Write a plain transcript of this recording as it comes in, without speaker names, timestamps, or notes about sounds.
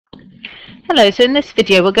Hello, so in this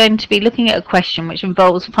video we're going to be looking at a question which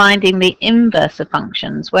involves finding the inverse of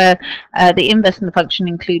functions, where the inverse and the function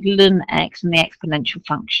include ln x and the exponential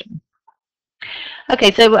function.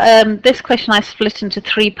 Okay, so this question I split into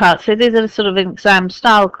three parts. So this is a sort of an exam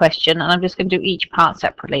style question, and I'm just going to do each part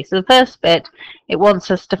separately. So the first bit, it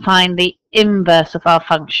wants us to find the inverse of our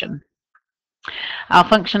function. Our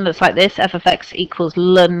function looks like this: f of x equals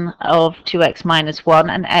ln of 2x minus 1,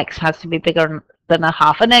 and x has to be bigger than a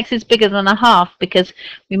half. And x is bigger than a half because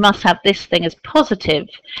we must have this thing as positive,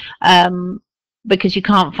 because you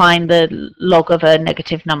can't find the log of a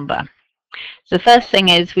negative number. So the first thing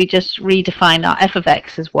is we just redefine our f of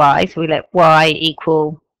x as y, so we let y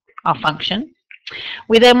equal our function.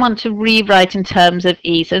 We then want to rewrite in terms of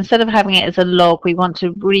e, so instead of having it as a log, we want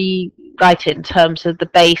to rewrite it in terms of the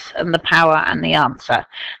base and the power and the answer.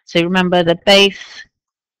 So remember, the base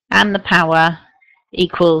and the power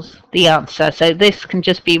equals the answer, so this can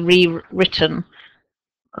just be rewritten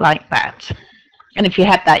like that. And if you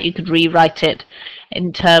had that, you could rewrite it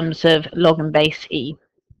in terms of log and base e.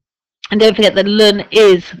 And don't forget that ln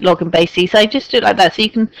is log and base e, so I just do it like that so you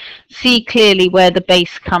can see clearly where the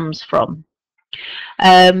base comes from.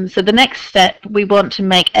 So the next step, we want to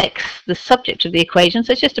make x the subject of the equation,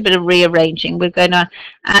 so it's just a bit of rearranging. We're going to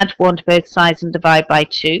add 1 to both sides and divide by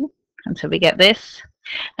 2 until we get this.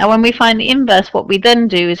 Now when we find the inverse, what we then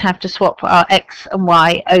do is have to swap our x and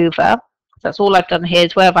y over. So that's all I've done here,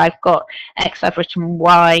 is where I've got x I've written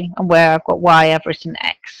y, and where I've got y I've written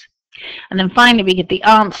x. And then finally we get the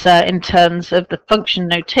answer in terms of the function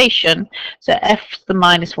notation. So f to the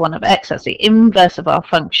minus 1 of x, that's the inverse of our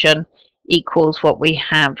function, equals what we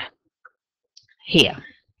have here.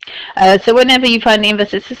 So whenever you find the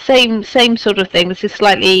inverse, it's the same sort of thing. This is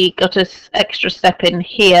slightly got an extra step in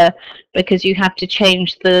here because you have to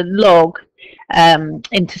change the log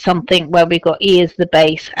into something where we've got e as the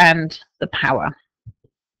base and the power.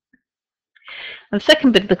 And the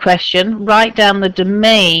second bit of the question, write down the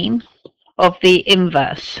domain of the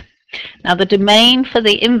inverse. Now the domain for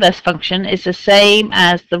the inverse function is the same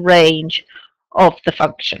as the range of the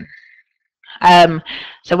function.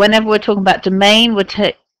 So whenever we're talking about domain,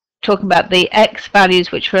 we're talking about the x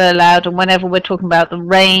values which are allowed, and whenever we're talking about the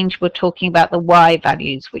range, we're talking about the y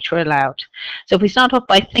values which are allowed. So if we start off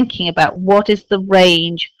by thinking about what is the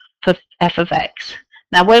range for f of x.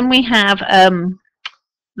 Now when we have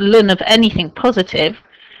ln of anything positive,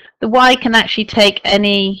 the y can actually take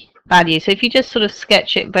any value. So if you just sort of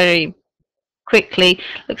sketch it very quickly,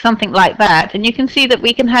 look something like that, and you can see that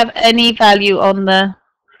we can have any value on the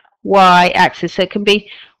y-axis, so it can be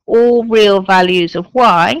all real values of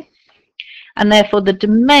y, and therefore the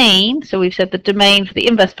domain, so we've said the domain for the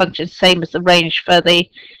inverse function is the same as the range for the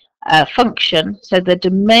function, so the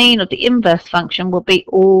domain of the inverse function will be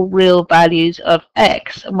all real values of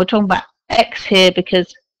x, and we're talking about x here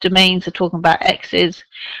because domains are talking about x's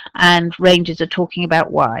and ranges are talking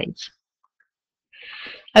about y's.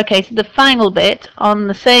 Okay, so the final bit, on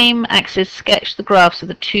the same axis sketch the graphs of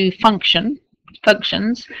the two functions.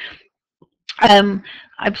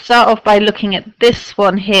 I start off by looking at this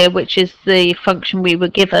one here, which is the function we were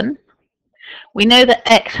given. We know that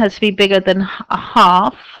x has to be bigger than a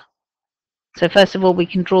half. So first of all, we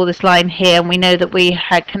can draw this line here, and we know that we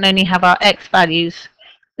can only have our x values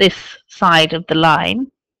this side of the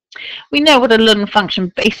line. We know what a ln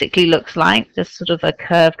function basically looks like, just sort of a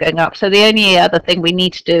curve going up. So the only other thing we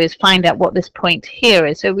need to do is find out what this point here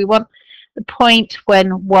is. So we want the point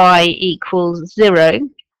when y equals 0.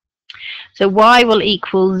 So y will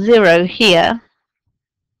equal 0 here,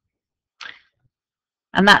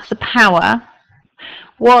 and that's the power.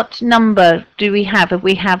 What number do we have if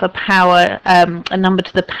we have a power, a number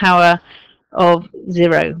to the power of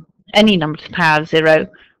 0? Any number to the power of 0,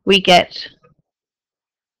 we get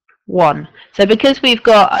 1. So because we've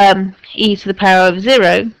got e to the power of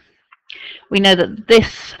 0, we know that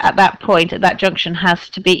this, at that point, at that junction, has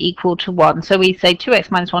to be equal to 1. So we say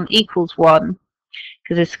 2x minus 1 equals 1,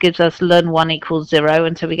 because this gives us ln 1 equals 0,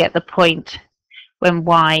 and so we get the point when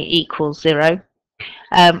y equals 0.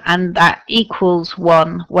 And that equals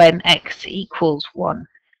 1 when x equals 1.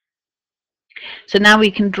 So now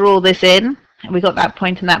we can draw this in. We got that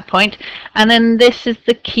point and that point. And then this is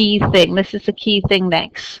the key thing. This is the key thing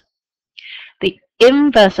next. The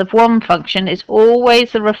inverse of one function is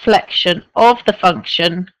always the reflection of the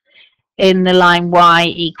function in the line y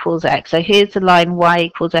equals x. So here's the line y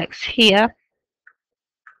equals x here.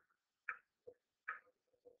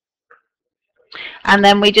 And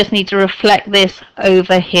then we just need to reflect this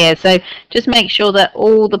over here. So just make sure that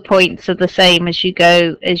all the points are the same as you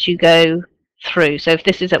go through. So if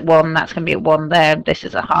this is at 1, that's going to be at 1 there. This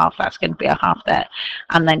is a half, that's going to be a half there.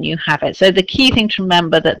 And then you have it. So the key thing to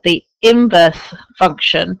remember that the inverse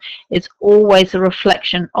function is always a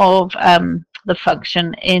reflection of the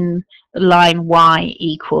function in the line y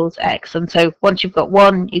equals x. And so once you've got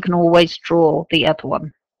one, you can always draw the other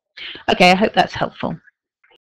one. Okay, I hope that's helpful.